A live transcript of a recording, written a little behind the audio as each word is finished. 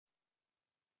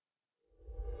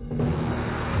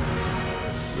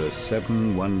the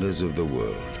 7 wonders of the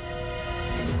world.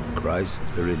 Christ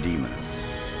the Redeemer,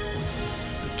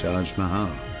 the Taj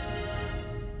Mahal,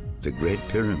 the Great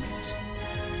Pyramids.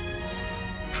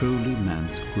 Truly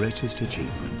man's greatest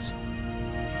achievements.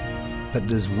 But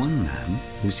there's one man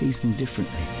who sees them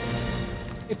differently.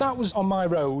 If that was on my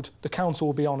road, the council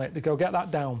would be on it. They'd go, get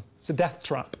that down. It's a death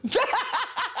trap.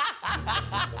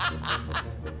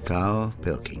 Carl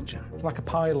Pilkington. It's like a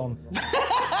pylon.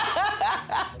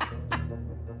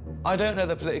 I don't know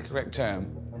the politically correct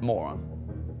term. Moron,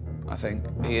 I think.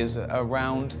 He is a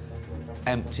round,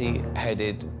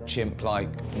 empty-headed,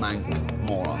 chimp-like, mank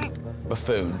moron.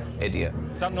 Buffoon, idiot.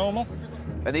 Is that normal?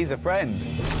 And he's a friend.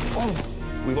 Oh.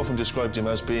 We've often described him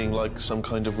as being like some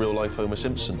kind of real-life Homer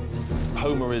Simpson.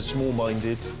 Homer is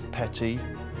small-minded, petty,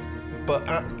 but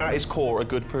at his core, a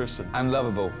good person. And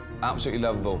lovable. Absolutely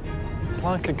lovable. It's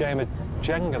like a game of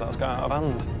Jenga that's got out of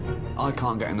hand. I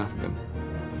can't get enough of him.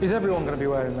 Is everyone going to be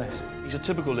wearing this? He's a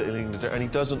typical Little Englander, and he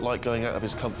doesn't like going out of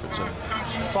his comfort zone.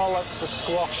 Bollocks are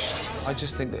squashed. I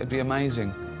just think that it'd be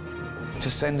amazing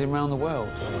to send him around the world.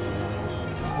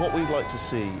 What we'd like to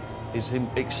see is him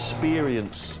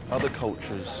experience other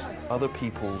cultures, other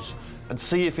peoples, and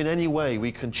see if in any way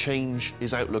we can change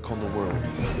his outlook on the world.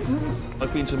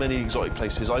 I've been to many exotic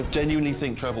places. I genuinely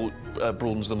think travel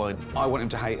broadens the mind. I want him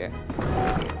to hate it.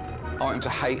 I want him to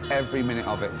hate every minute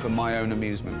of it for my own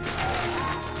amusement.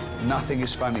 Nothing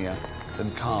is funnier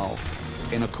than Carl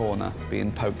in a corner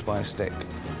being poked by a stick.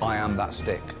 I am that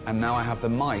stick, and now I have the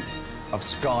might of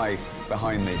Sky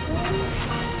behind me.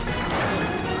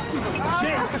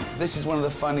 This is one of the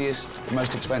funniest,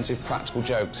 most expensive practical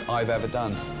jokes I've ever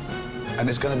done. And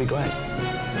it's going to be great.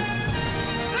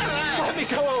 Let me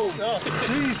go home! Oh,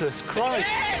 Jesus Christ!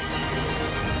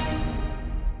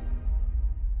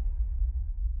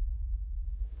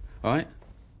 All right?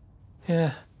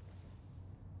 Yeah.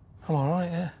 I'm all right,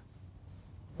 yeah.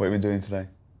 What have you been doing today?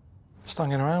 Just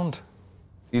hanging around.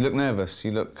 You look nervous.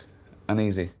 You look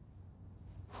uneasy.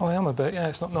 Oh, I am a bit, yeah.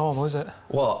 It's not normal, is it?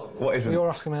 What? What isn't? You're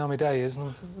asking me how my day is, and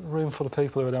a room full of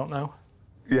people who I don't know.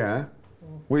 Yeah?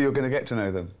 Well, you're going to get to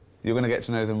know them. You're going to get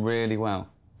to know them really well.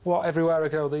 What, everywhere I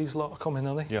go, these lot are coming,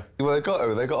 are they? Yeah. Well, they've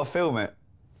got to film it.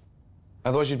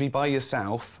 Otherwise you'd be by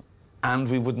yourself and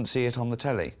we wouldn't see it on the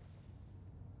telly.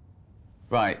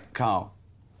 Right, Carl.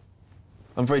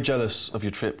 I'm very jealous of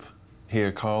your trip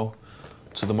here, Carl,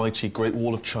 to the mighty Great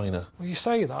Wall of China. Well, you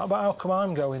say that, but how come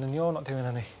I'm going and you're not doing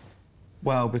any?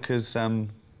 Well, because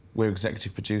we're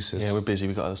executive producers. Yeah, we're busy.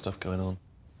 We've got other stuff going on.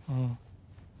 Mm.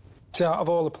 See, out of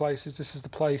all the places, this is the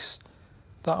place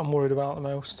that I'm worried about the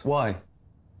most. Why?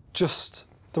 Just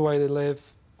the way they live.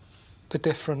 They're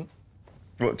different.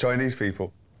 What, Chinese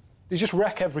people? They just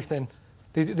wreck everything.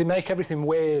 They make everything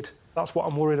weird. That's what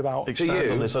I'm worried about.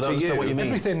 Expand on this. I don't understand what you mean.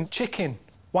 Everything. Chicken.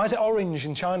 Why is it orange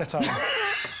in Chinatown?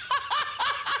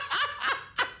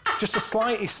 Just the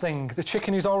slightest thing. The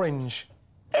chicken is orange.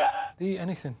 They eat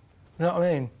anything. You know what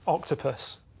I mean?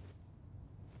 Octopus.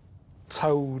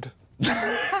 Toad. He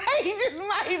just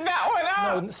made that one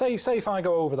up! No, say if I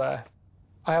go over there,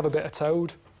 I have a bit of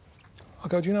toad. I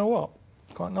go, do you know what?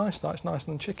 It's quite nice, that. It's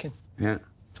nicer than chicken. Yeah.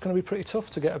 It's going to be pretty tough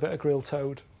to get a bit of grilled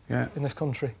toad in this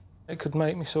country. It could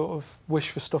make me sort of wish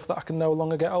for stuff that I can no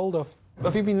longer get hold of.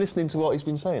 Have you been listening to what he's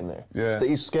been saying there? Yeah. That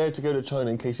he's scared to go to China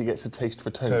in case he gets a taste for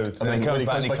toad. And then he comes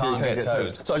back and he can't get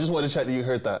toad. So I just wanted to check that you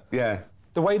heard that. Yeah.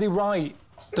 The way they write,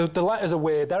 the letters are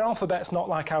weird. Their alphabet's not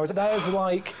like ours. Theirs are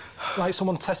like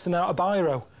someone testing out a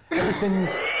biro.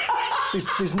 Everything's...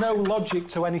 There's no logic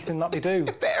to anything that they do.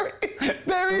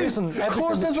 There is. Of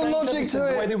course there's a logic to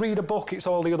it. The way they read a book, it's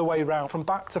all the other way round, from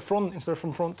back to front instead of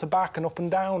from front to back and up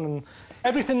and down. And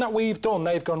everything that we've done,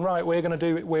 they've gone, right, we're going to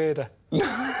do it weirder.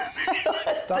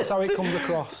 That's how it comes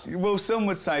across. Well, some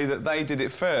would say that they did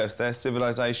it first. Their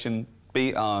civilization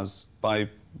beat ours by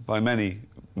many,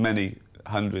 many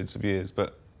hundreds of years.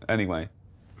 But anyway.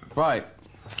 Right.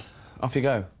 Off you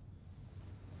go.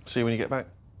 See you when you get back.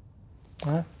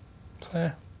 Yeah. So,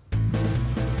 yeah.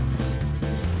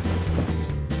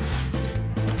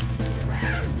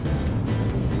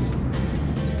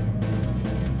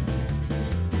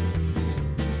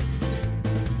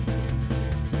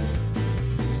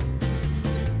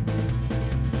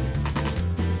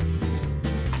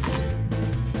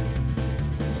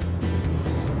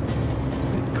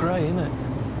 Bit grey, isn't it?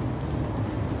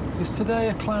 Is today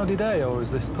a cloudy day or is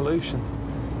this pollution?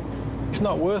 It's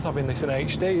not worth having this in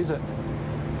HD, is it?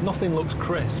 Nothing looks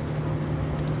crisp.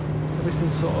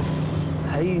 Everything's sort of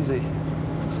hazy.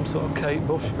 Some sort of Kate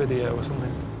Bush video or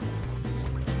something.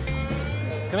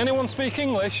 Can anyone speak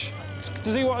English?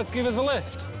 Does he want to give us a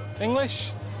lift?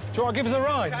 English? Do you want to give us a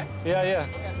ride? Okay. Yeah, yeah.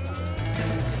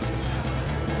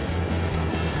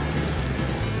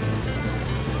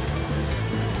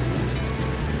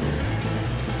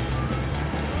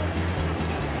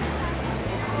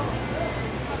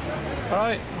 All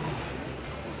right.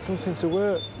 Doesn't seem to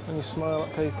work when you smile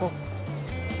at people.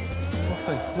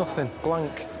 Nothing,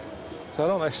 blank. So I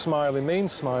don't know if smiling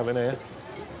means smiling here.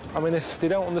 I mean, if they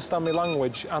don't understand my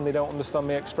language and they don't understand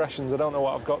my expressions, I don't know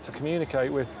what I've got to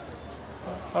communicate with.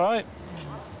 All right.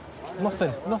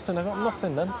 Nothing, I got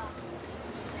nothing then.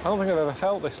 I don't think I've ever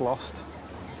felt this lost.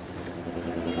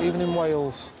 Even in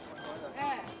Wales.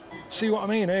 See what I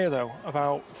mean here, though,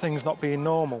 about things not being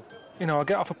normal? You know, I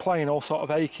get off a plane all sort of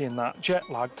achy and that,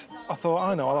 jet-lagged. I thought,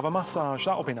 I know, I'll have a massage,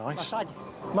 that'll be nice.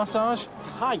 Massage?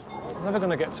 Hi. I'm never going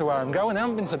to get to where I'm going. I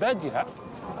haven't been to bed yet.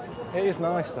 It is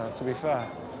nice, though, to be fair.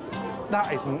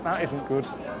 That isn't good.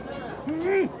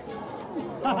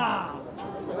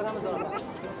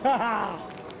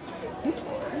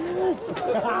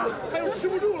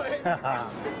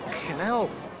 Fucking hell.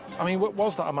 I mean,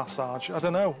 was that a massage? I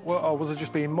don't know. Or was I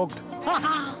just being mugged?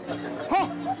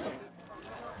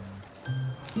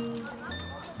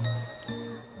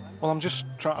 Well, I'm just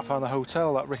trying to find a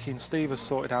hotel that Ricky and Steve have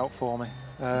sorted out for me.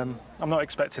 I'm not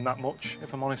expecting that much,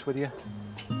 if I'm honest with you.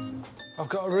 I've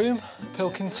got a room,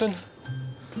 Pilkington.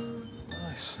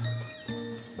 Nice.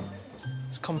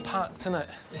 It's compact, isn't it?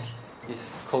 Yes,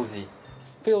 it's cozy.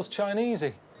 Feels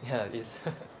Chinesey. Yeah, it is.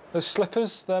 Those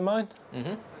slippers, they're mine?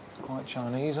 Mm-hmm. Quite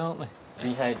Chinese, aren't they?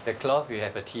 Behind the cloth, we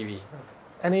have a TV.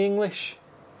 Any English?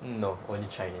 No, only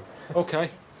Chinese. OK,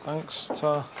 thanks,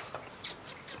 Ta.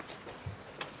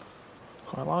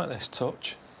 Quite like this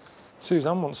touch.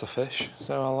 Suzanne wants a fish,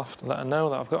 so I'll have to let her know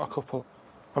that I've got a couple.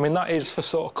 I mean, that is for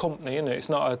sort of company, isn't it? It's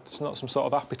not some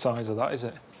sort of appetiser, that, is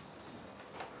it?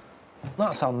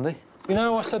 That's handy. You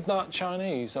know, I said that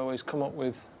Chinese always come up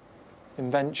with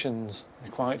inventions.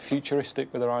 They're quite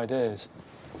futuristic with their ideas.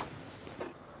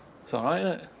 It's all right,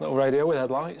 isn't it? Little radio with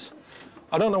headlights.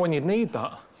 I don't know when you'd need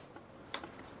that.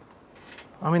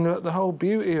 I mean, the whole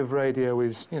beauty of radio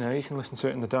is, you know, you can listen to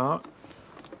it in the dark.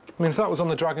 I mean, if that was on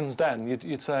the Dragon's Den,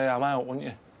 you'd say, I'm out, wouldn't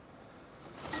you?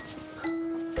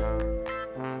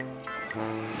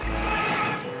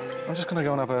 I'm just going to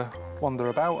go and have a wander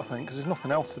about, I think, because there's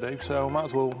nothing else to do, so I might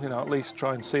as well, you know, at least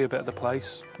try and see a bit of the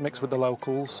place, mix with the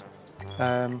locals.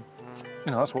 You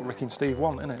know, that's what Ricky and Steve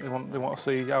want, innit? They want to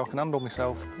see how I can handle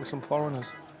myself with some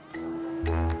foreigners.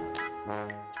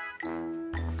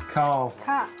 Carl.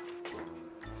 Car.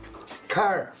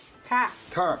 Car. Car.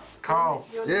 Car. Carl.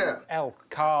 Yeah. L.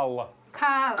 Carl.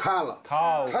 Carl. Carla.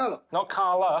 Carl. Carl. Not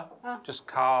Carla, just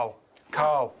Carl.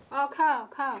 Carl. Oh, Carl.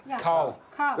 Carl. Yeah. Carl.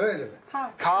 Carl. 对对对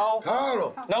Carl. Carl.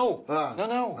 Carlo. No. Ah.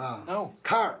 No. Ah. No.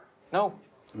 Car. No.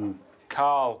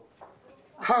 Carl.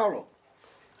 Carlo.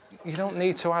 You don't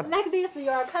need to add... Like this,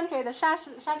 your country, the 莎士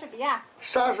比亚。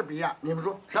莎士比亚，你们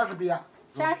说莎士比亚？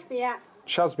莎士比亚。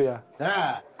 Shakespeare.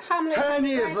 哎 Hamlet.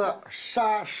 Chinese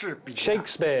莎士比亚。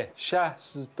 Shakespeare.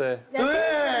 Shakespeare. 对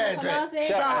对，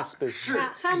莎士比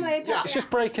亚。 It's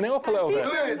just breaking it up a little bit.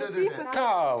 对对对对，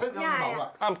 Carl. 真正老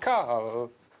了。 I'm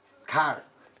Carl. Car.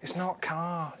 It's not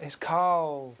car, it's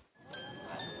Carl.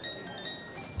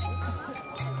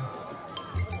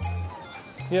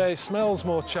 Yeah, it smells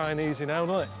more Chinesey now,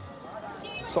 doesn't it?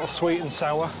 Sort of sweet and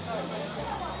sour.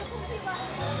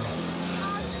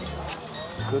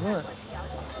 It's good, isn't it?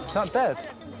 Is that dead?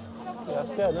 Yeah, that's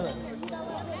dead, isn't it?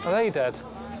 Are they dead?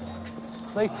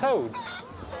 Are they toads?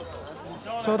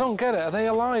 So I don't get it. Are they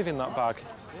alive in that bag?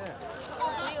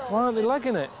 Why aren't they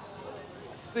legging it?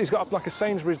 He's got like a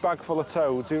Sainsbury's bag full of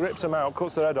toads. He rips them out,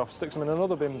 cuts their head off, sticks them in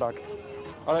another bin bag.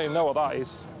 I don't even know what that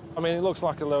is. I mean, it looks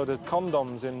like a load of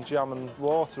condoms in jam and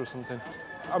water or something.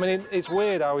 I mean, it's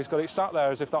weird how he's got it sat there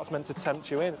as if that's meant to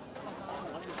tempt you in.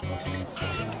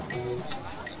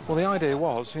 Well, the idea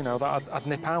was, you know, that I'd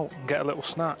nip out and get a little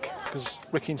snack, because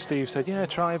Ricky and Steve said, yeah,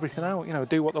 try everything out, you know,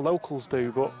 do what the locals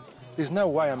do, but there's no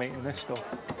way I'm eating this stuff.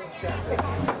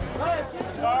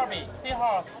 Barbie,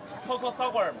 seahorse, cocoa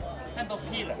sour, and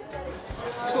peeler.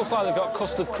 This looks like they've got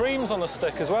custard creams on a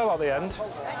stick as well at the end.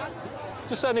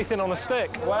 Just anything on a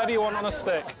stick, whatever you want on a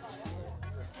stick.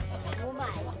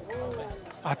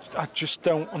 I just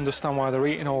don't understand why they're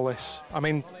eating all this. I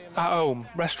mean, at home,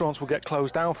 restaurants will get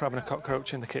closed down for having a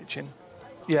cockroach in the kitchen.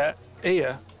 Yeah,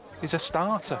 here is a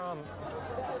starter.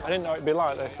 I didn't know it'd be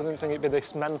like this. I didn't think it'd be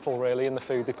this mental, really, in the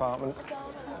food department.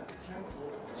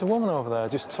 There's a woman over there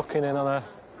just tucking in on a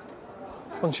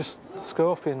bunch of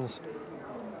scorpions.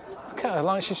 Look at her,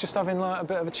 like she's just having like a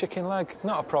bit of a chicken leg.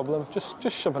 Not a problem, just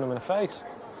shoving them in her face.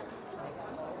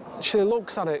 She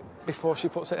looks at it before she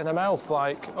puts it in her mouth,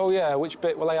 like, oh yeah, which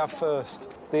bit will I have first?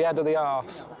 The head or the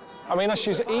arse? I mean, as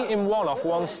she's eating one off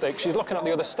one stick, she's looking at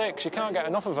the other stick. She can't get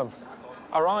enough of them.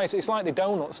 Her eyes, it's like the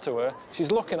donuts to her.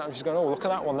 She's looking at them, she's going, oh, look at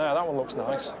that one there, that one looks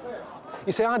nice.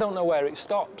 You see, I don't know where it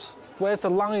stops. Where's the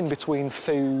line between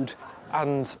food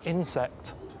and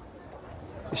insect.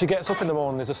 She gets up in the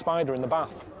morning, there's a spider in the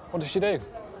bath. What does she do?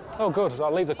 Oh, good,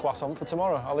 I'll leave the croissant for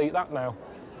tomorrow. I'll eat that now.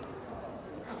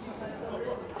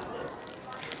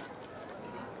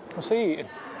 What's he eating?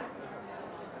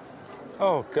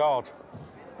 Oh, God.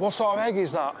 What sort of egg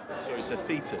is that? So it's a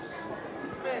fetus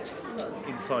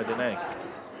inside an egg.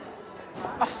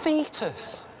 A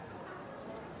fetus?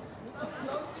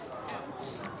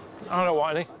 I don't know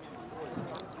what, any.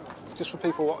 Just for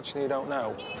people watching who don't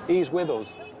know, he's with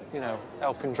us, you know,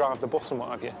 helping drive the bus and what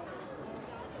have you.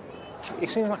 He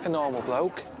seems like a normal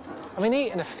bloke. I mean,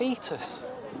 eating a fetus.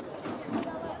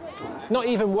 Not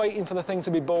even waiting for the thing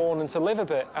to be born and to live a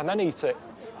bit and then eat it.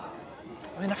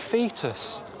 I mean, a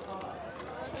fetus.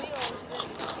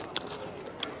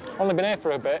 Only been here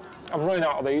for a bit. I'm running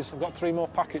out of these. I've got 3 more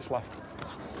packets left.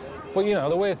 But, you know,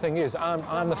 the weird thing is,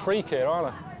 I'm the freak here,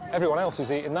 aren't I? Everyone else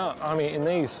is eating that. I'm eating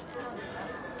these.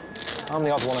 I'm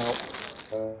the odd one out.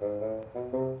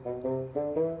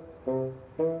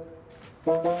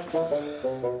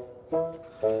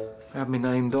 I had my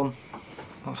name done.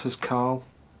 That says Carl.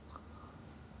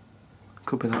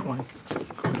 Could be that way.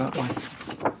 Could be that way.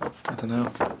 I don't know.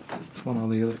 It's one or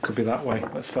the other. Could be that way.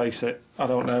 Let's face it. I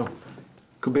don't know.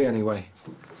 Could be any way.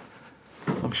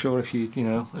 I'm sure if you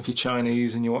know, if you're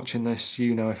Chinese and you're watching this,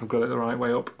 you know if I've got it the right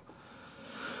way up.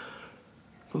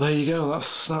 But there you go. That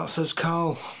says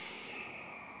Carl.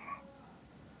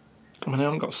 I mean, I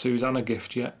haven't got Suzanne a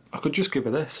gift yet. I could just give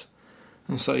her this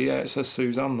and say, yeah, it says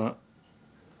Suzanne, that.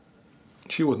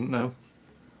 She wouldn't know.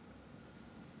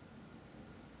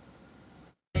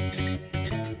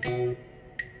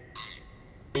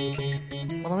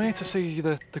 Well, I'm here to see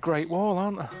the Great Wall,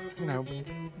 aren't I? You know,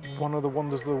 one of the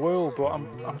wonders of the world, but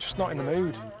I'm just not in the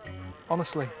mood,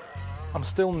 honestly. I'm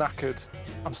still knackered,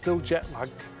 I'm still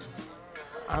jet-lagged,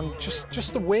 and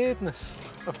just the weirdness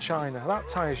of China, that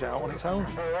tires you out on its own.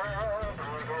 There's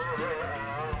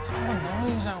no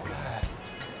noise out there.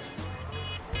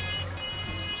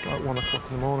 It's like 1 o'clock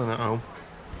in the morning at home.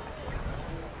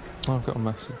 I've got a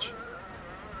message.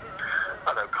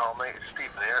 Hello, Carl, mate. It's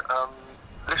Stephen here.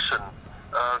 Listen,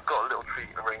 got a little treat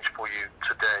arranged for you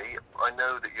today. I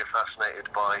know that you're fascinated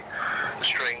by the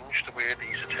strange, the weird, the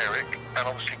esoteric, and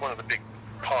obviously one of the big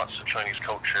parts of Chinese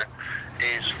culture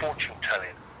is fortune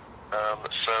telling.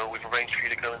 So we've arranged for you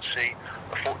to go and see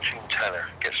a fortune teller,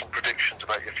 get some predictions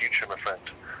about your future, my friend.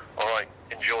 All right,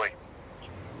 enjoy.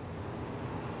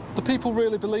 Do people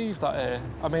really believe that here?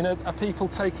 I mean, are people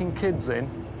taking kids in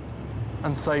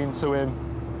and saying to him,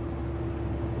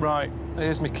 right,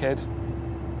 here's my kid,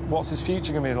 what's his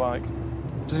future going to be like?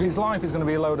 Because if his life is going to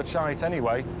be a load of shite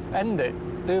anyway, end it,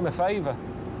 do him a favour.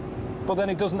 But then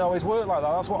it doesn't always work like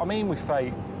that. That's what I mean with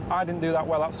fate. I didn't do that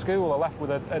well at school. I left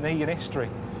with an E in history.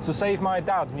 So say if my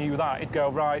dad knew that, he'd go,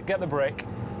 right, get the brick,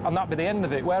 and that'd be the end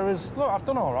of it. Whereas, look, I've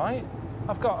done all right.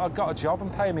 I've got a job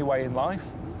and paying my way in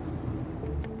life.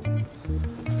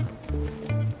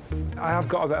 I have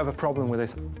got a bit of a problem with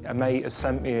this. A mate has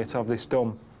sent me here to have this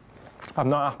done. I'm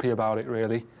not happy about it,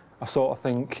 really. I sort of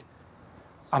think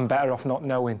I'm better off not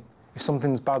knowing. If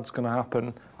something's bad's going to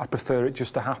happen, I prefer it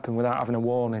just to happen without having a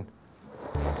warning.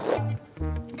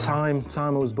 Time I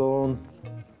was born.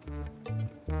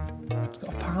 He's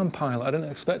got a Palm Pilot. I didn't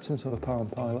expect him to have a Palm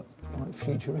Pilot. Like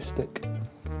futuristic.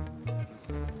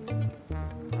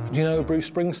 Do you know who Bruce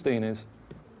Springsteen is?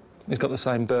 He's got the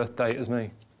same birth date as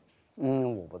me.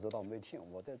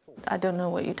 I don't know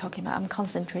what you're talking about. I'm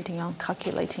concentrating on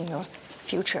calculating your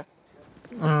future.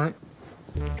 All right.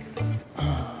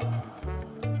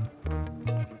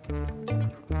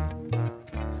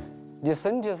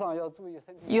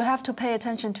 You have to pay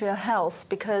attention to your health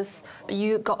because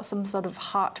you got some sort of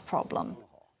heart problem.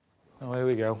 Oh, here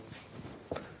we go.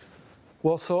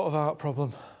 What sort of heart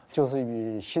problem?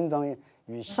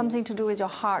 Something to do with your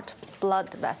heart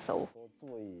blood vessel.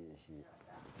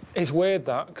 It's weird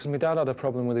that, because my dad had a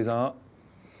problem with his heart,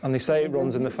 and they say it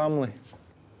runs in the family.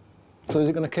 So is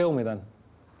it going to kill me then?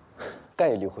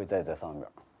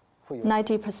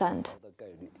 90%.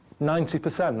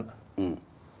 90%?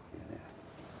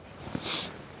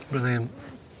 Brilliant.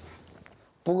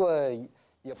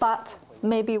 But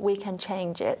maybe we can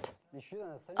change it.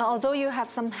 Although you have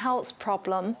some health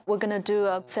problem, we're going to do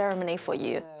a ceremony for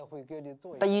you.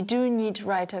 But you do need to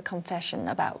write a confession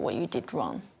about what you did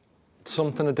wrong.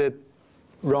 Something I did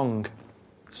wrong.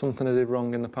 Something I did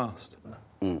wrong in the past.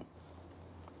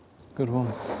 Good one.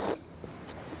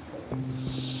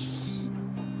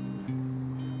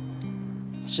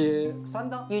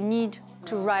 You need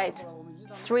to write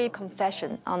 3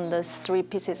 confessions on the 3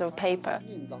 pieces of paper.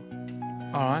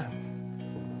 All right.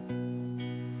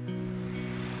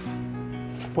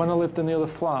 When I lived in the other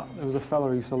flat, there was a fella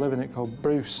who used to live in it called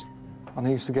Bruce, and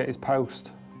he used to get his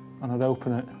post, and I'd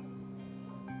open it.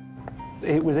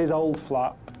 It was his old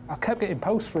flat. I kept getting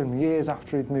posts for him years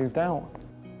after he'd moved out.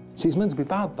 See, it's meant to be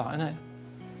bad, that, innit?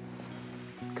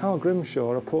 Carl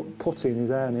Grimshaw, I put putty in his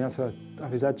hair and he had to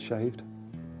have his head shaved.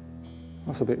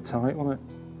 That's a bit tight, wasn't it?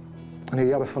 And he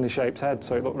had a funny shaped head,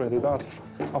 so it looked really bad.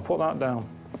 I'll put that down.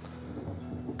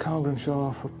 Carl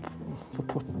Grimshaw for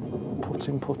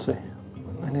putting putty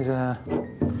in his hair.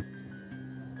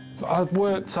 I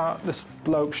worked at this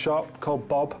bloke's shop called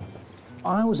Bob.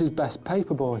 I was his best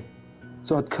paper boy.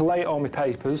 So I'd collate all my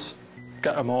papers,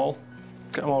 get them all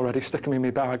ready, stick them in my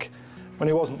bag. When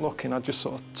he wasn't looking, I'd just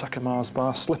sort of take a Mars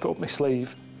bar, slip it up my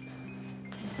sleeve,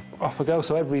 off I go.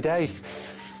 So every day,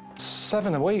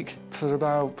 7 a week for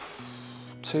about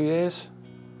 2 years.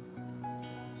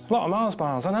 A lot of Mars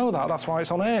bars, I know that, that's why it's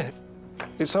on here.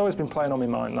 It's always been playing on my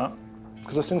mind, that,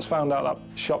 because I've since found out that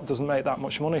shop doesn't make that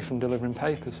much money from delivering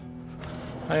papers.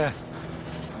 Oh, yeah.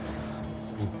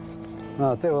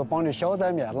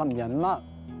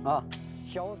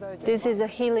 This is a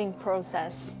healing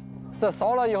process.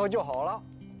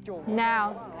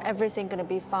 Now, everything's gonna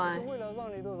be fine.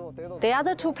 The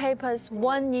other 2 papers,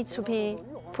 one needs to be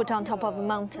put on top of a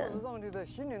mountain.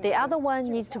 The other one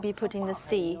needs to be put in the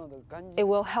sea. It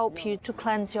will help you to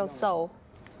cleanse your soul.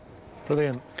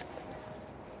 Brilliant.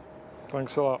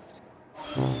 Thanks a lot.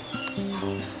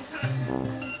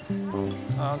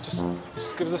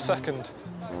 Just give us a second.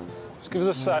 Just give us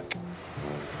a sec.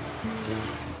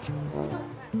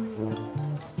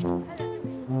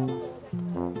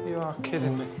 You are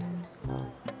kidding me.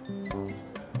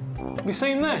 Have you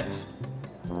seen this?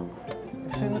 Have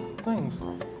you seen the things?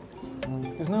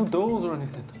 There's no doors or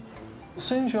anything. As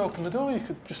soon as you open the door, you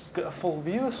could just get a full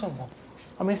view of someone.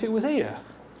 I mean, if it was here,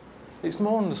 it's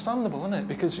more understandable, isn't it?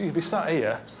 Because you'd be sat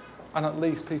here, and at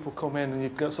least people come in and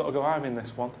you'd sort of go, I'm in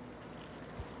this one.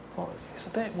 But it's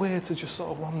a bit weird to just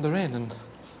sort of wander in and...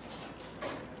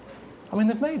 I mean,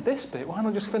 they've made this bit, why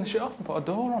not just finish it up and put a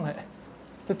door on it?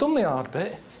 They've done the hard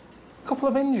bit. A couple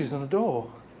of hinges and a door.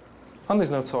 And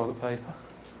there's no toilet paper.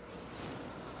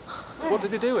 What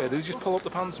did they do here? Did they just pull up the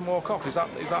pants and walk off? Is that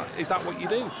what you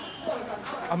do?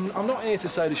 I'm not here to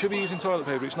say they should be using toilet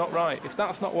paper, it's not right. If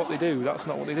that's not what they do, that's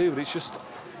not what they do. But it's just,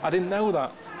 I didn't know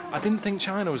that. I didn't think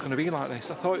China was going to be like this.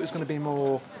 I thought it was going to be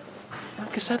more...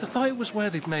 Like I said, I thought it was where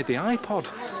they'd made the iPod.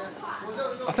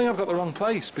 I think I've got the wrong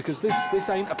place, because this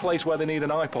ain't a place where they need an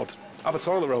iPod. Have a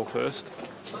toilet roll first.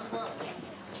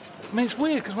 I mean, it's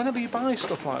weird, because whenever you buy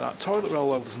stuff like that, toilet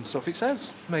roll holders and stuff, it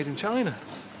says made in China.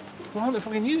 Why aren't they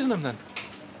fucking using them then?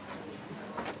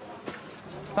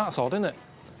 That's odd, isn't it?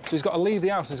 So he's got to leave the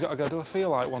house and he's got to go, do I feel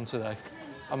like one today?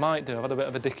 I might do, I've had a bit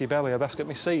of a dicky belly, I best get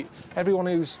my seat. Everyone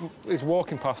who's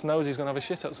walking past knows he's going to have a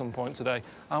shit at some point today.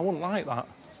 I wouldn't like that.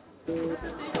 Do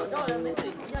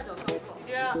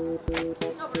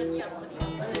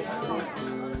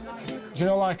you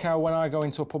know, like how when I go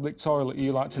into a public toilet,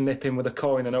 you like to nip in with a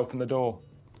coin and open the door?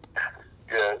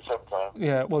 Yeah, sometimes.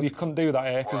 Yeah, well, you couldn't do that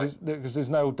here because there's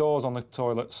no doors on the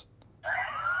toilets.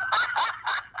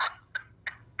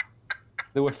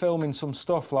 They were filming some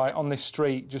stuff like on this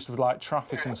street, just with like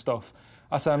traffic and stuff.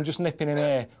 I said, I'm just nipping in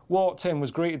here. Walked in,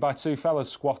 was greeted by 2 fellas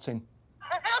squatting.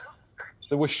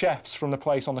 There were chefs from the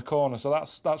place on the corner, so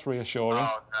that's reassuring.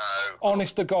 Oh, no.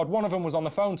 Honest to God, one of them was on the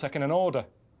phone taking an order.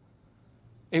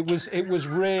 It was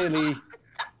really...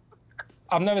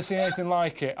 I've never seen anything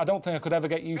like it. I don't think I could ever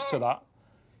get used to that.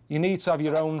 You need to have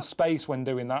your own space when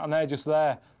doing that, and they're just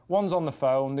there. One's on the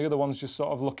phone, the other one's just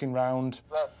sort of looking round.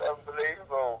 That's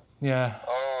unbelievable. Yeah.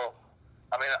 Oh,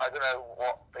 I mean, I don't know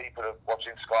what people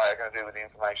watching Sky are going to do with the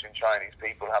information Chinese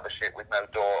people have a shit with no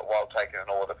door while taking an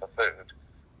order for food.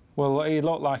 Well, he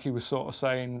looked like he was sort of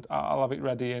saying, I'll have it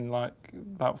ready in, like,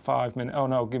 about 5 minutes. Oh,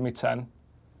 no, give me 10.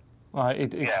 Like,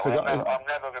 he forgot... I'm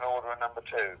never going to order a number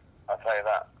 2, I'll tell you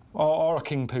that. Or a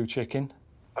king poo chicken.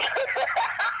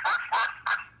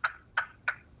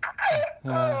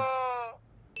 Yeah.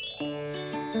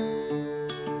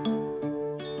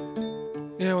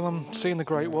 Yeah, well, I'm seeing the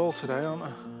Great Wall today, aren't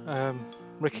I?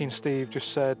 Ricky and Steve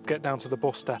just said, get down to the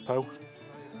bus depot,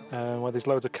 where there's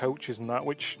loads of coaches and that,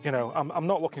 which, you know, I'm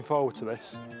not looking forward to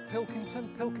this.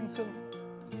 Pilkington. Do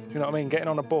you know what I mean? Getting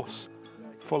on a bus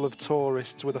full of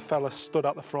tourists with a fella stood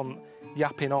at the front,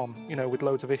 yapping on, you know, with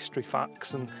loads of history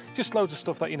facts and just loads of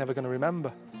stuff that you're never going to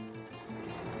remember.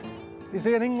 Is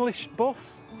it an English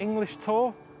bus? English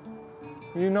tour?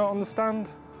 You not understand?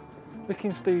 Ricky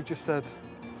and Steve just said,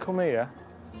 come here.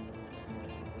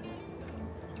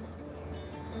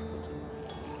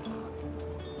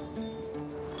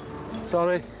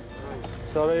 Sorry.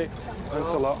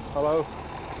 Thanks a lot. Hello.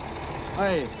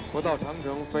 哎，不到长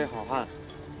城非好汉，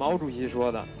毛主席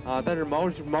说的啊。但是毛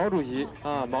主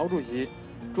席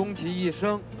终其一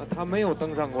生他没有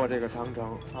登上过这个长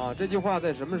城啊。这句话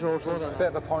在什么时候说的呢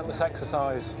 ？Bit of a pointless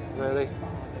exercise, really.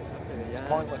 It's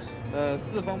pointless.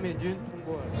 四方面军通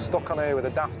过 Stuck on here with a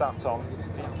daft hat on,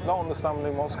 not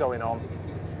understanding what's going on.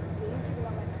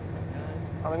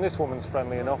 I mean, this woman's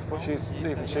friendly enough, but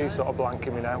even she's sort of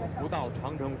blanking me now. 不到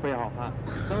长城非好汉。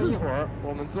等一会儿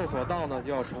我们坐索道呢，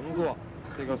就要乘坐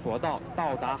这个索道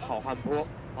到达好汉坡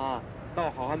啊。到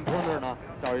好汉坡那儿呢，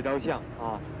照一照相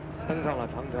啊，登上了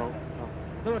长城啊。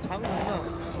那么长城呢，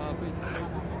被称为。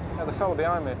Yeah, the fellow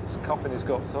behind me is coughing his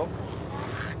guts up.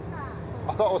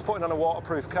 I thought I was putting on a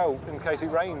waterproof coat in case it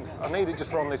rained. I need it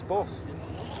just for on this bus.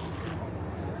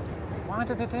 Why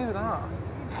did they do that?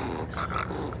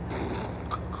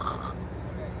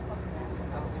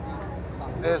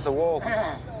 Here's the wall.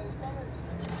 I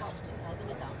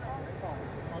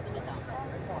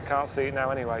can't see it now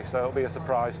anyway, so it'll be a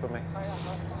surprise for me.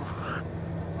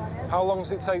 How long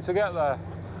does it take to get there?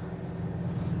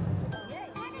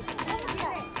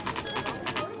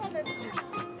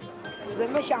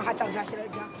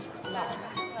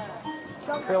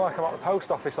 I feel like I'm at the post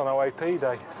office on OAP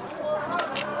day.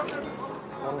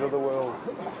 Wonder of the world.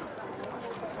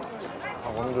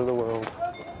 I wonder the world.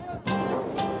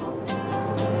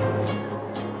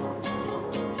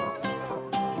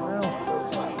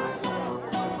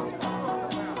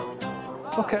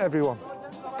 Look at everyone,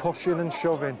 pushing and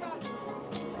shoving.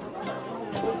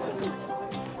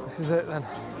 This is it then.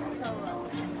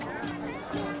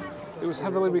 It was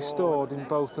heavily restored in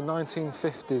both the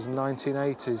 1950s and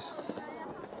 1980s.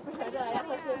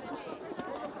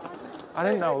 I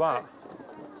didn't know that.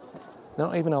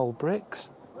 Not even old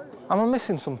bricks. Am I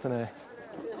missing something here?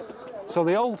 So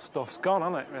the old stuff's gone,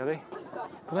 hasn't it, really?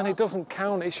 But then it doesn't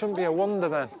count, it shouldn't be a wonder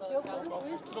then.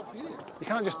 You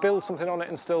can't just build something on it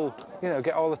and still, you know,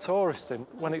 get all the tourists in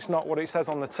when it's not what it says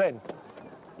on the tin.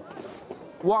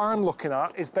 What I'm looking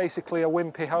at is basically a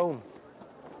wimpy home.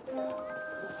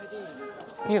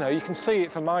 You know, you can see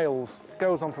it for miles. It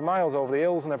goes on for miles over the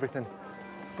hills and everything.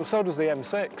 But so does the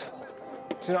M6.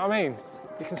 Do you know what I mean?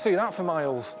 You can see that for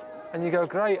miles. And you go,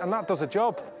 great, and that does a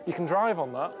job. You can drive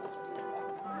on that.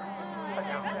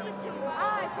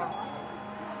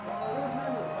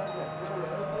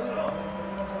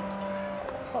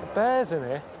 Got bears in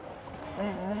here.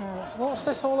 What's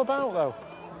this all about, though?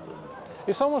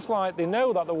 It's almost like they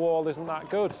know that the wall isn't that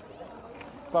good.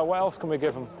 It's like, what else can we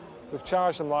give them? We've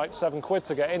charged them like £7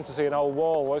 to get in to see an old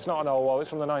wall. Well, it's not an old wall, it's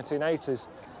from the 1980s.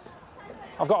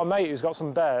 I've got a mate who's got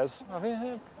some bears.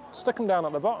 Stick them down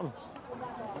at the bottom.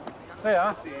 There you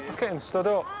are. Look at him stood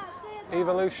up.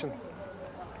 Evolution.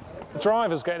 The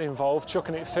driver's getting involved,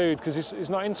 chucking it food, because he's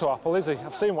not into apple, is he?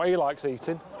 I've seen what he likes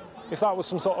eating. If that was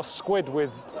some sort of squid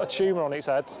with a tumour on its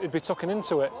head, he'd be tucking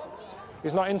into it.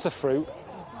 He's not into fruit.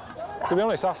 To be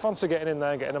honest, I fancy getting in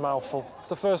there and getting a mouthful. It's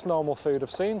the first normal food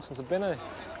I've seen since I've been here.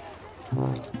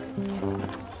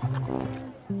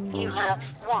 You have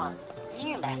one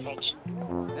new message.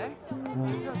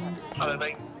 Hello,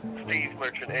 mate. Steve,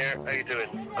 Merchant Air. How you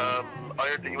doing? I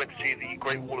heard that you went to see the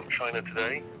Great Wall of China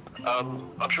today.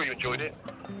 I'm sure you enjoyed it.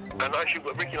 And actually,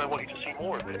 Ricky and I want you to see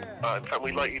more of it. In fact,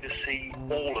 we'd like you to see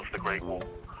all of the Great Wall.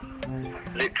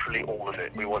 Literally all of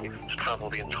it. We want you to travel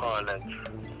the entire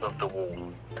length of the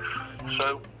wall.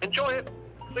 So, enjoy it.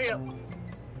 See ya.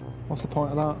 What's the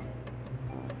point of that?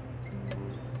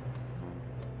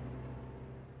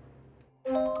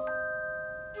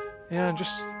 Yeah, I'm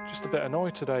just a bit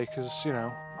annoyed today because, you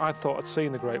know, I thought I'd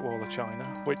seen the Great Wall of China,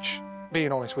 which,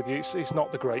 being honest with you, it's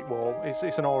not the Great Wall.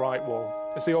 It's an all right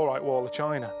wall. It's the all right Wall of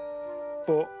China.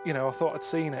 But, you know, I thought I'd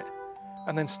seen it.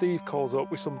 And then Steve calls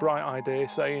up with some bright idea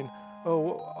saying,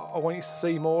 oh, I want you to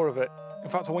see more of it. In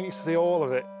fact, I want you to see all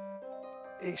of it.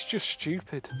 It's just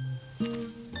stupid.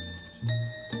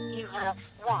 You have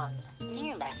one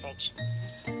new message.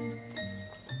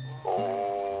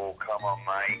 Oh, come on,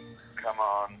 mate. Come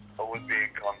on. Always be in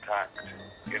contact.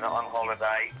 You're not on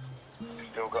holiday. You've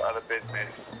still got other business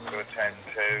to attend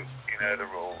to. You know the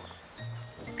rules.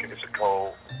 Give us a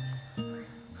call.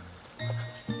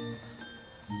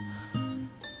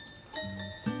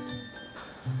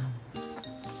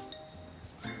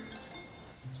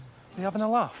 Are you having a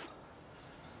laugh?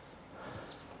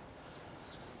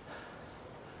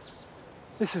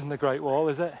 This isn't the Great Wall,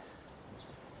 is it?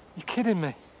 You're kidding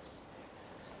me.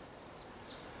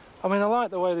 I mean, I like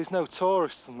the way there's no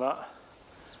tourists and that.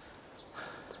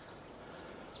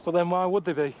 But then why would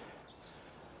there be?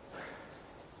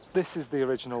 This is the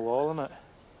original wall, isn't it?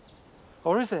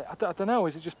 Or is it? I don't know,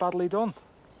 is it just badly done?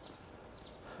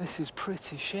 This is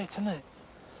pretty shit, isn't it?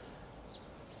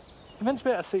 You're meant to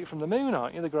be able to see it from the moon,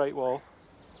 aren't you, the Great Wall?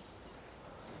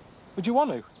 Would you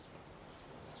want to?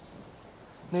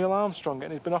 Neil Armstrong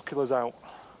getting his binoculars out.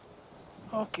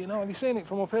 Okay, no, have you seen it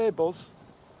from up here, Buzz?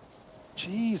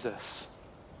 Jesus.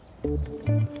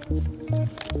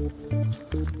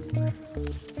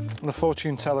 The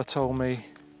fortune teller told me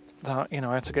that, you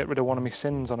know, I had to get rid of one of my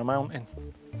sins on a mountain.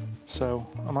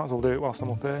 So I might as well do it whilst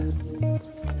I'm up here.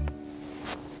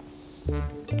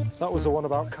 That was the one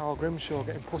about Carl Grimshaw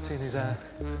getting putty in his hair.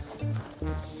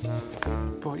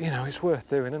 But, you know, it's worth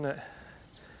doing, isn't it?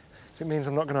 If it means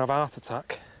I'm not going to have a heart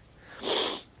attack.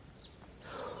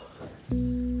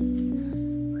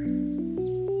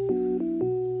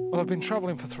 Well, I've been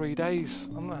travelling for 3 days.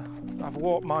 I've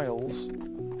walked miles.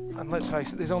 And let's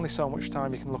face it, there's only so much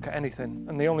time you can look at anything.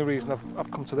 And the only reason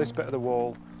I've come to this bit of the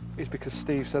wall is because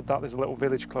Steve said that there's a little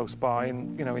village close by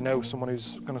and, you know, he knows someone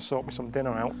who's going to sort me some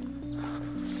dinner out.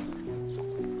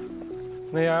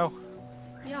 Ni hao.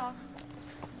 Ni hao.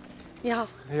 Ni hao.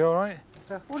 Are you all right?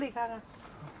 He's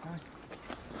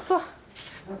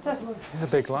a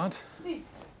big lad.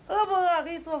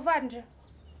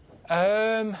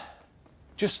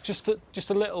 Just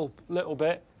a little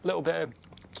bit of,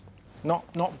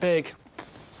 not big.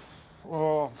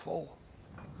 Oh, full.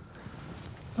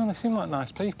 No, they seem like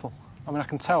nice people. I mean, I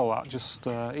can tell that just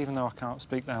even though I can't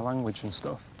speak their language and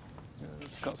stuff.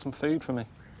 They've got some food for me.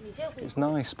 It's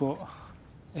nice, but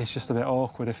it's just a bit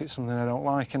awkward if it's something I don't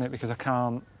like, innit? Because I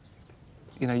can't.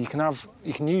 You know, you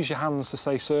can use your hands to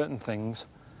say certain things,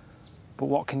 but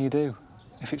what can you do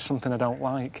if it's something I don't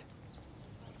like?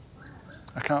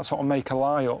 I can't sort of make a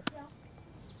lie up.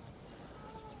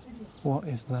 What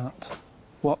is that?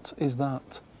 What is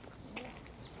that?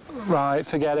 Right,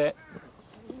 forget it.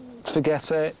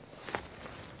 Forget it.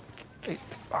 It's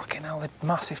fucking hell, they're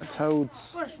massive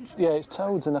toads. Yeah, it's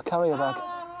toads in a carrier bag.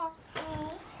 Oh,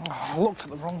 I looked at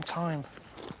the wrong time.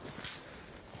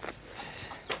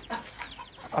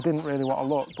 I didn't really want to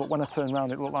look, but when I turned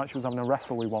around, it looked like she was having a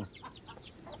wrestle with one.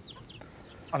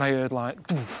 And I heard like,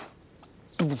 doof,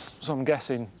 doof, so I'm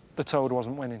guessing the toad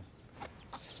wasn't winning.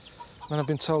 And I've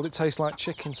been told it tastes like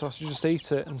chicken, so I should just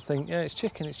eat it and think, yeah, it's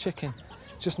chicken, it's chicken.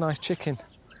 It's just nice chicken.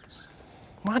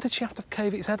 Why did she have to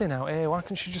cave its head in out here? Why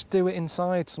couldn't she just do it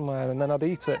inside somewhere and then I'd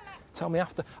eat it? Tell me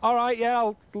after. All right, yeah,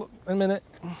 I'll look in a minute.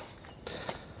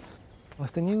 Well,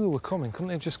 if they knew we were coming, couldn't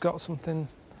they have just got something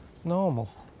normal?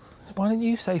 Why didn't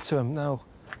you say to him, no,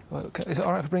 is it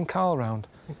all right if I bring Carl round?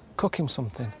 Cook him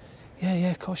something.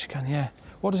 Yeah, of course you can, yeah.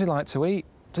 What does he like to eat?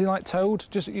 Does he like toad?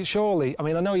 Just surely, I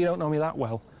mean, I know you don't know me that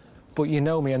well, but you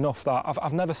know me enough that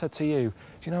I've never said to you,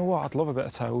 do you know what, I'd love a bit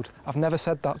of toad. I've never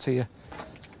said that to you.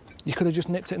 You could have just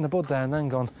nipped it in the bud there and then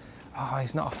gone, oh,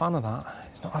 he's not a fan of that.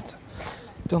 He's not,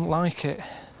 don't like it.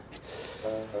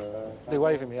 They're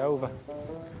waving me over.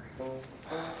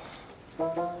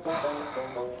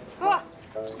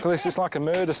 It's like a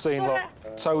murder scene, look.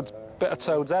 Bit of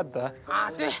Toad's head there.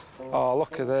 Oh,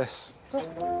 look at this.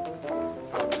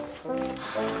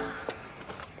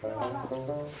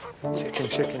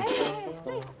 Chicken.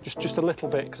 Just a little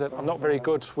bit, because I'm not very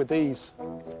good with these.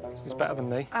 He's better than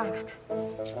me.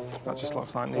 That just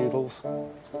looks like noodles.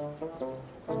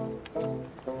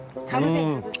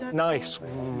 Nice.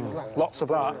 Lots of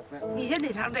that.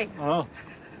 Oh.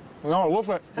 No, I love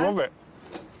it. Love it.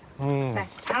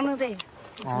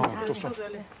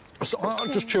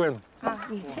 Just chewing. I'm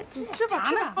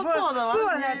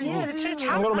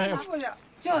gonna make him.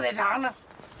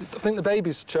 I think the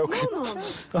baby's choking.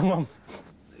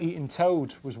 Eating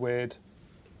toad was weird.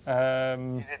 You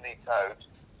didn't eat toad?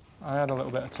 I had a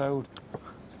little bit of toad.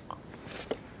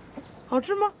 What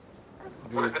does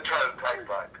the toad taste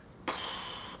like?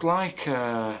 Like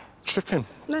chicken.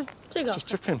 Just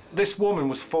chicken. This woman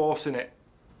was forcing it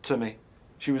to me.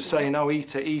 She was saying, "Oh,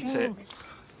 eat it, eat it."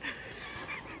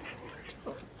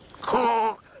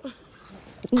 Oh,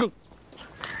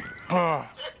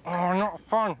 not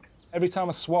fun. Every time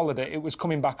I swallowed it, it was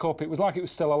coming back up. It was like it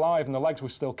was still alive and the legs were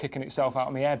still kicking itself out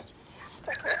of my head.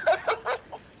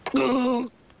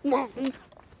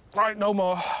 Right, no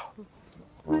more.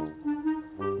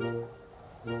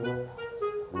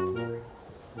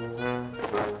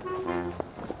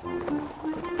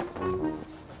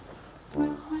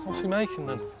 What's he making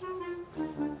then?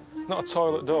 Not a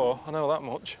toilet door, I know that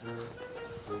much.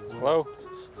 Hello?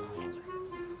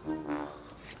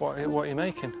 What are you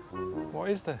making? What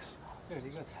is this?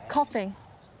 Coffin.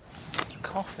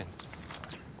 Coffin?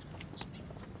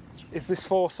 Is this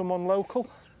for someone local?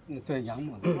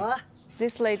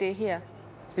 This lady here.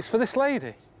 It's for this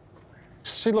lady?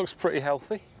 She looks pretty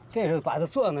healthy. It's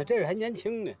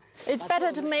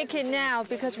better to make it now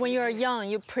because when you're young,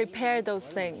 you prepare those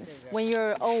things. When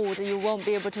you're old, you won't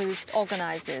be able to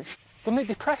organize this. Doesn't it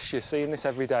depress you seeing this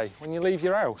every day when you leave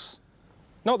your house?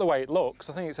 Not the way it looks.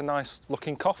 I think it's a nice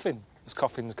looking coffin, as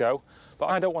coffins go. But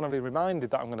I don't want to be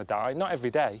reminded that I'm going to die, not every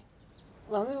day.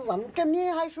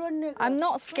 I'm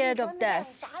not scared of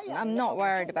death. I'm not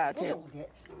worried about it.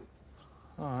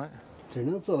 All right.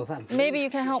 Maybe you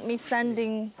can help me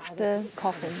sanding the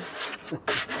coffin.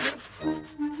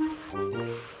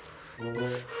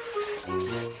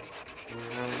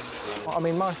 I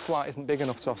mean, my flat isn't big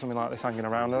enough to have something like this hanging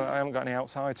around. I haven't got any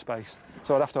outside space,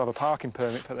 so I'd have to have a parking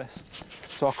permit for this.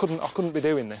 So I couldn't be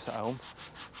doing this at home.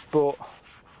 But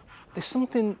there's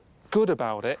something good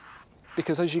about it,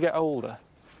 because as you get older,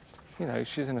 you know,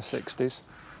 she's in her 60s.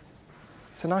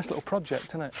 It's a nice little project,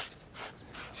 isn't it?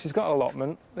 She's got an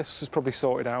allotment. This is probably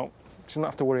sorted out. She doesn't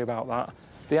have to worry about that.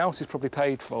 The house is probably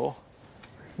paid for.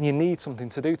 And you need something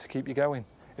to do to keep you going.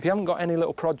 If you haven't got any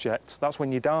little projects, that's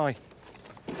when you die.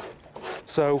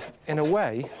 So, in a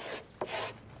way,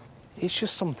 it's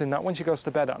just something that when she goes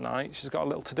to bed at night, she's got a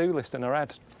little to-do list in her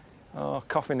head. Oh,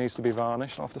 coffee needs to be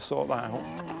varnished. I'll have to sort that out.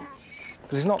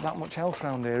 Because there's not that much else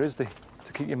around here, is there,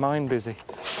 to keep your mind busy?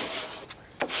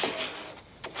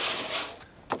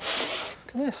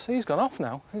 Look at this, he's gone off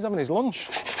now. He's having his lunch.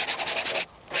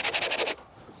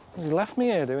 He left me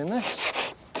here doing this.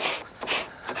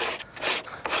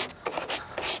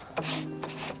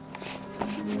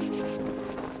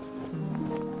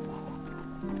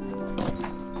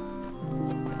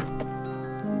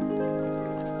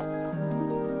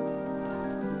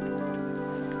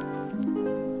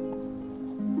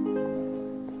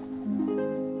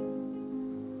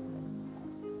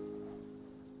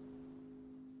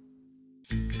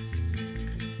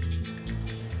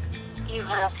 You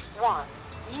have one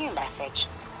new message.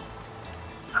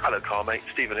 Hello, Carl, mate.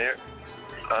 Stephen here.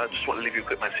 Just want to leave you a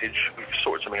quick message. We've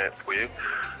sorted something out for you.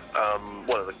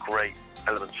 One of the great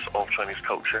elements of Chinese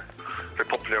culture, very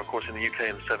popular, of course, in the UK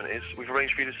in the 70s. We've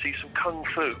arranged for you to see some Kung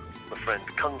Fu, my friend.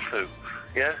 Kung Fu.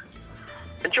 Yeah?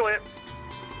 Enjoy it.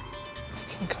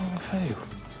 Kung Fu?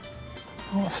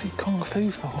 What's he Kung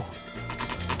Fu for?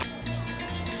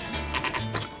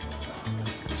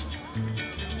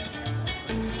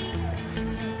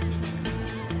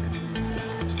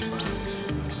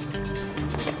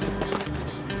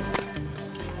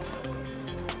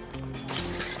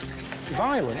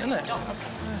 Violent, isn't it?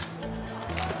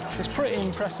 It's pretty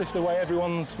impressive the way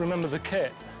everyone's remembered the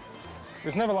kit. It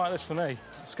was never like this for me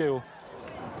at school.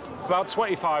 About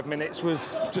 25 minutes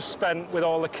was just spent with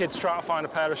all the kids trying to find a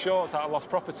pair of shorts out of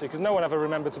lost property because no one ever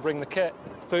remembered to bring the kit.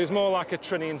 So it was more like a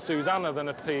Trini and Susanna than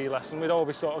a PE lesson. We'd all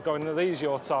be sort of going, are these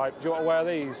your type? Do you want to wear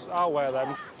these? I'll wear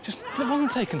them. Just, it wasn't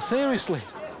taken seriously.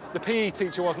 The PE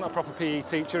teacher wasn't a proper PE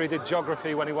teacher. He did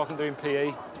geography when he wasn't doing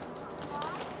PE.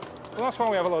 Well, that's why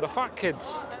we have a load of fat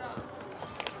kids.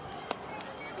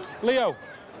 Leo,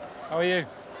 how are you?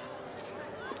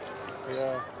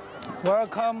 Yeah.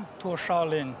 Welcome to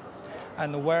Shaolin,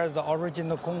 and where the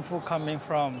original Kung Fu coming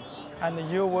from. And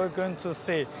you were going to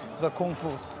see the Kung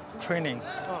Fu training.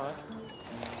 All right.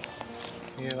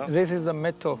 Yeah, this is the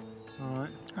metal. All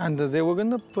right. And they were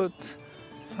going to put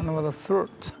under the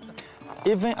throat.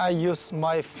 Even I use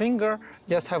my finger,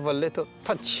 just have a little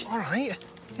touch. All right.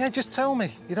 Yeah, just tell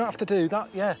me. You don't have to do that,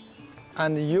 yeah.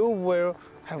 And you will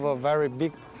have a very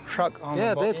big shock on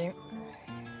the body. Yeah, I did.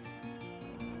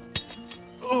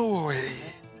 Oh,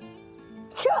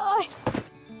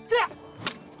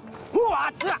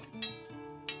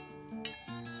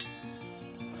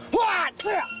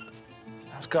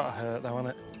 that's gotta hurt though,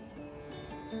 hasn't it?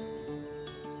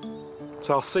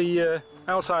 So I'll see you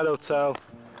outside hotel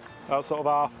about sort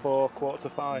of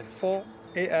 4:45, 4:45. 4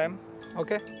 a.m.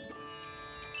 Okay.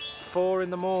 4 in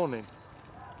the morning.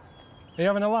 Are you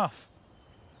having a laugh?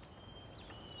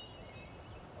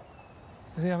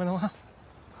 Is he having a laugh?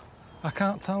 I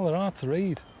can't tell, they're hard to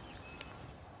read.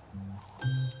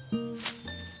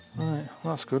 Right,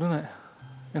 that's good, isn't it?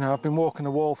 You know, I've been walking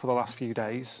the wall for the last few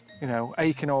days, you know,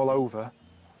 aching all over,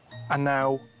 and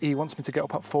now he wants me to get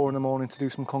up at 4 in the morning to do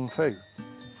some Kung Fu.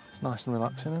 It's nice and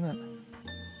relaxing, isn't it?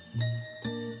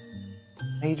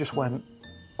 He just went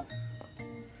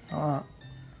like that.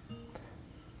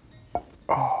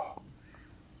 Oh.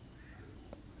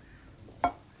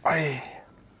 Aye.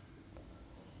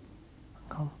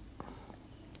 Come.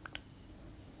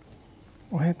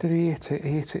 Where did he hit it?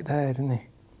 He hit it there, didn't he?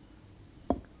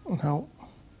 No.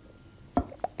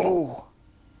 Oh.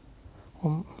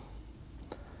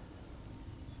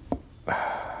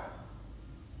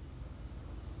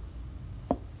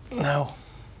 No.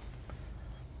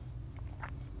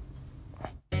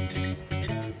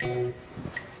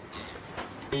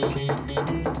 For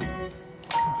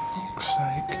fuck's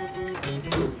sake.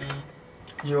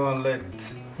 You are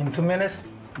late. In 2 minutes,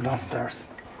 downstairs.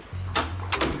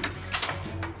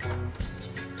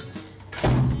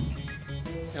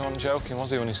 He wasn't joking, was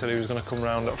he, when he said he was going to come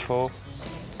round at 4? He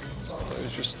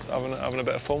was just having a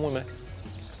bit of fun with me.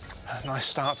 A nice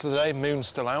start to the day, moon's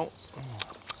still out.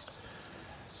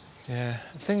 Yeah,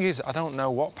 the thing is, I don't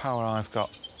know what power I've got.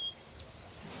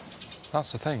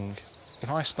 That's the thing. If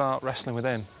I start wrestling with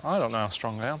him, I don't know how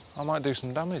strong I am. I might do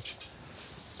some damage.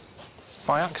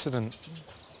 By accident.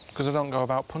 Because I don't go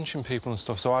about punching people and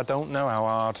stuff, so I don't know how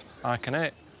hard I can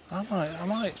hit. I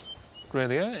might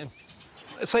really hurt him.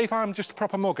 Say if I'm just a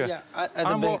proper mugger. Yeah,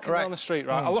 I'm walking down the street,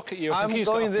 right? I look at you. I think I'm he's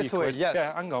going got a few this way. quid. Yes.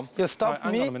 Yeah, hang on. You stop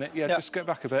right, me. Hang on a minute. Yeah, just get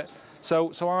back a bit.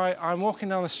 So I'm walking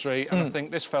down the street and I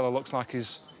think this fella looks like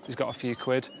he's got a few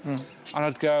quid, and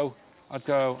I'd go.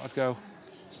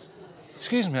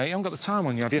 Excuse me, you haven't got the time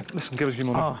on you, have you? Listen, give us your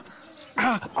money.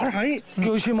 All right,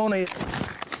 give us your money.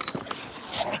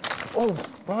 Oh,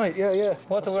 right, yeah.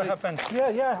 Whatever happened?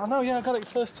 Yeah, I know, I got it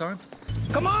first time.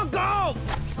 Come on, go!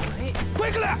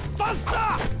 Quickly!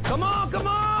 Faster! Come on!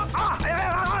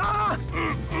 God.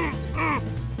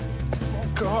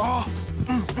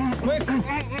 Quick!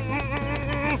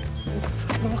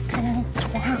 Fucking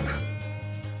twat.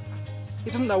 He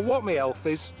doesn't know what my health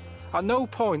is. At no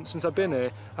point since I've been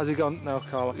here has he gone, no,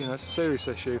 Carl, it's a serious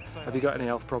issue. Have you got any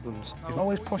health problems? He's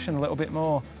always pushing a little bit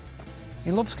more.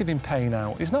 He loves giving pain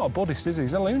out. He's not a Buddhist, is he?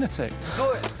 He's a lunatic.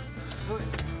 Do it.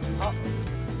 Up.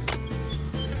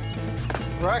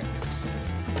 Right.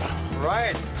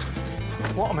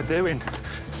 What am I doing?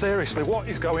 Seriously, what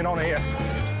is going on here?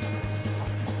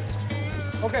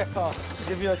 Okay, I'll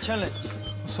give you a challenge.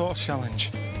 What sort of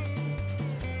challenge?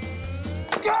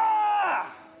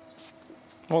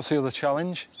 What's the other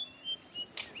challenge?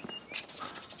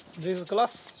 This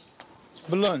glass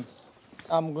balloon.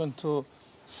 I'm going to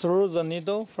throw the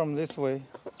needle from this way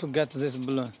to get this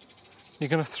balloon. You're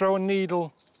going to throw a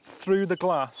needle through the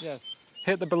glass? Yes.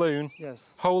 Hit the balloon?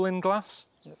 Yes. Hole in glass?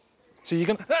 Yes. So you're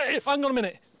going to... Hey, hang on a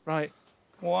minute. Right.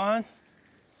 1,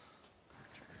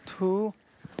 2.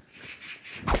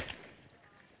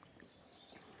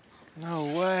 No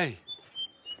way.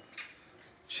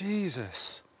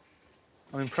 Jesus.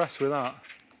 I'm impressed with that.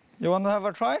 You want to have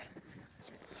a try?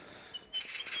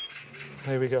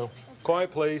 Here we go.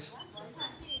 Quiet, please.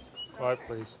 Quiet,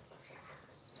 please.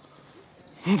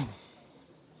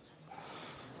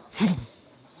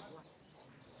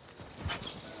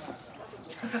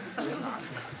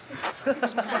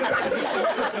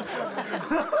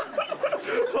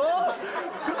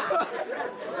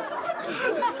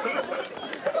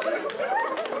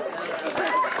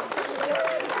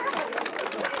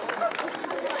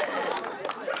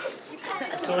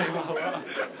 Sorry about that.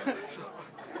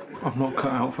 I'm not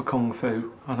cut out for Kung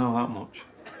Fu, I know that much.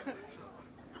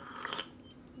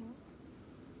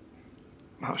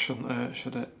 That shouldn't hurt,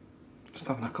 should it? Just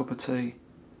having a cup of tea.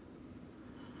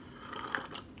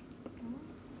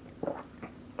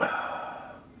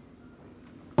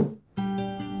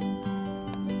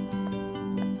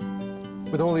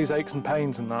 With all these aches and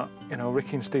pains and that,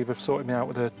 Ricky and Steve have sorted me out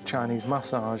with a Chinese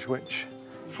massage, which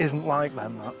isn't like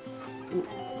them, that.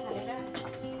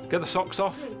 Get the socks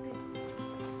off.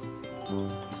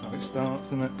 That's how it starts,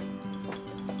 isn't it?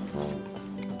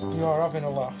 You are having a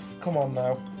laugh. Come on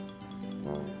now.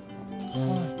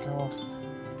 Oh my God.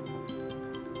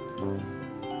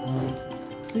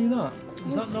 See that?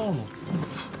 Is that normal?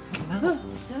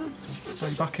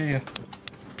 Stay back here.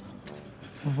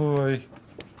 Boy.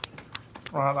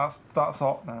 Right, that's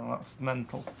hot now. That's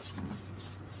mental.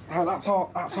 Right, that's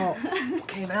hot.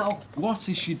 Fucking hell. What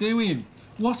is she doing?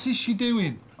 What is she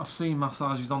doing? I've seen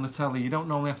massages on the telly. You don't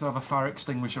normally have to have a fire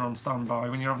extinguisher on standby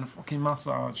when you're having a fucking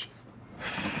massage.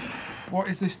 What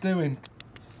is this doing?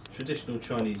 Traditional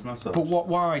Chinese massage. But what?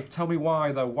 Why? Tell me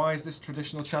why, though. Why is this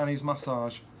traditional Chinese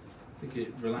massage? I think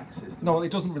it relaxes. No,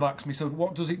 it doesn't relax me. So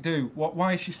what does it do?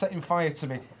 Why is she setting fire to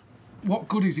me? What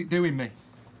good is it doing me?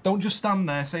 Don't just stand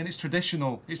there saying it's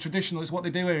traditional. It's traditional. It's what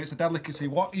they do here. It's a delicacy.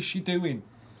 What is she doing?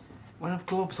 When have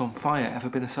gloves on fire ever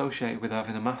been associated with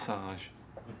having a massage?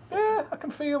 Yeah, I can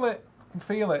feel it.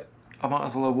 I might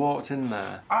as well have walked in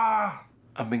there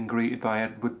and been greeted by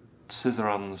Edward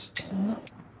Scissorhands.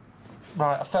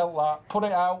 Right, I felt that. Put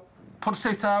it out. Put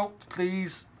it out,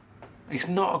 please. It's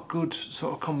not a good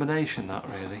sort of combination, that,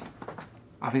 really.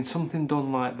 Having something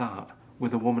done like that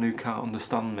with a woman who can't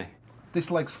understand me.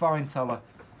 This leg's fine, tell her.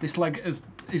 This leg is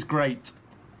great.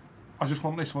 I just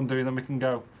want this one doing, then we can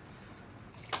go.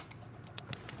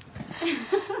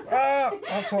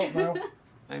 That's hot now.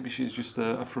 Maybe she's just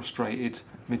a frustrated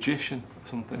magician or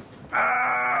something.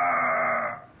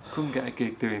 Couldn't get a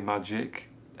gig doing magic,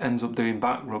 ends up doing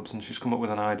back rubs, and she's come up with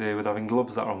an idea with having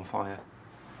gloves that are on fire.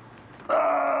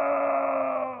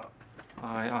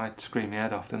 I screamed my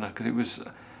head off, didn't I? Because it was,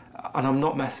 and I'm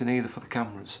not messing either for the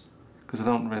cameras, because I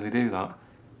don't really do that.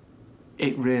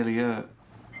 It really hurt.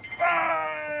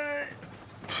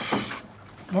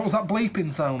 What was that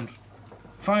bleeping sound?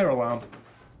 Fire alarm.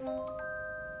 Well,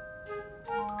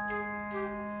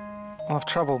 I've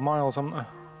travelled miles, haven't I?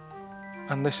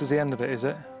 And this is the end of it, is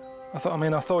it? I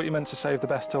thought you meant to save the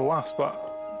best till last, but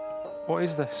what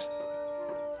is this?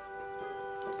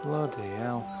 Bloody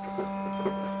hell.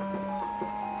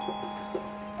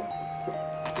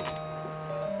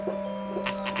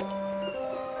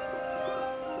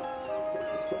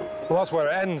 Well, that's where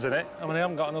it ends, isn't it? I mean, I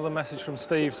haven't got another message from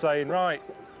Steve saying, right,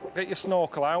 get your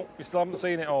snorkel out, you still haven't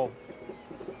seen it all.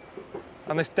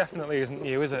 And this definitely isn't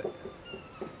new, is it?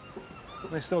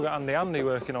 They've still got Andy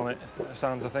working on it, the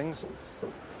sounds of things.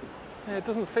 Yeah, it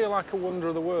doesn't feel like a wonder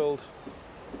of the world,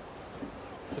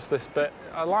 just this bit.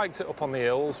 I liked it up on the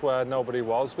hills where nobody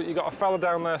was, but you got a fella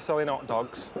down there selling hot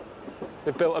dogs.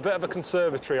 They've built a bit of a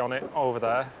conservatory on it over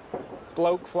there.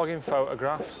 Bloke flogging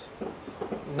photographs,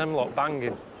 and them lot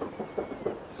banging.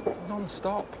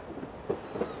 Non-stop.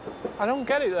 I don't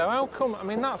get it though, how come? I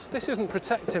mean, this isn't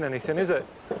protecting anything, is it?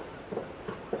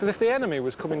 Because if the enemy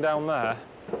was coming down there,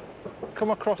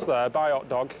 come across there, buy a hot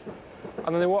dog,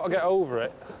 and then they want to get over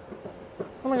it,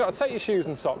 well, they've got to take your shoes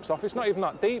and socks off. It's not even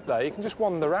that deep there, you can just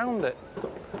wander around it.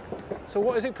 So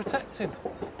what is it protecting?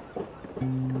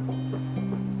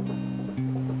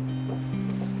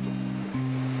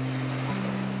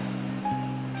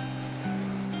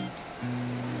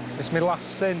 It's my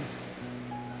last sin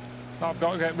that I've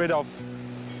got to get rid of.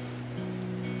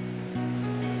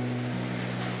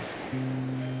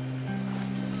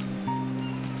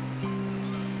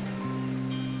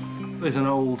 There's an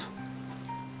old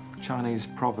Chinese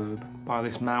proverb by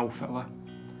this Mao fella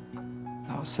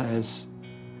that says,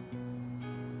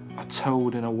 a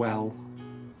toad in a well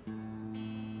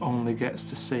only gets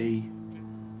to see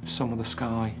some of the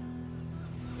sky.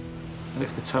 And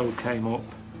if the toad came up,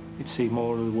 he'd see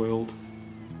more of the world.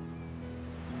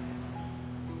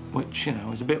 Which, you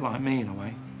know, is a bit like me in a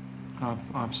way.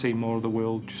 I've seen more of the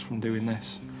world just from doing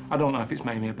this. I don't know if it's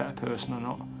made me a better person or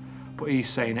not, but he's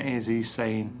saying it is. He's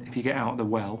saying if you get out of the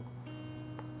well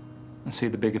and see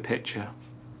the bigger picture,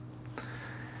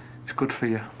 it's good for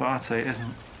you, but I'd say it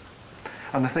isn't.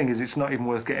 And the thing is, it's not even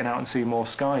worth getting out and seeing more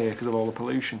sky here because of all the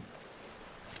pollution.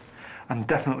 And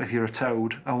definitely if you're a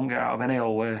toad, I won't get out of any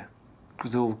hole there,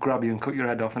 because they'll grab you and cut your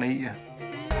head off and eat you.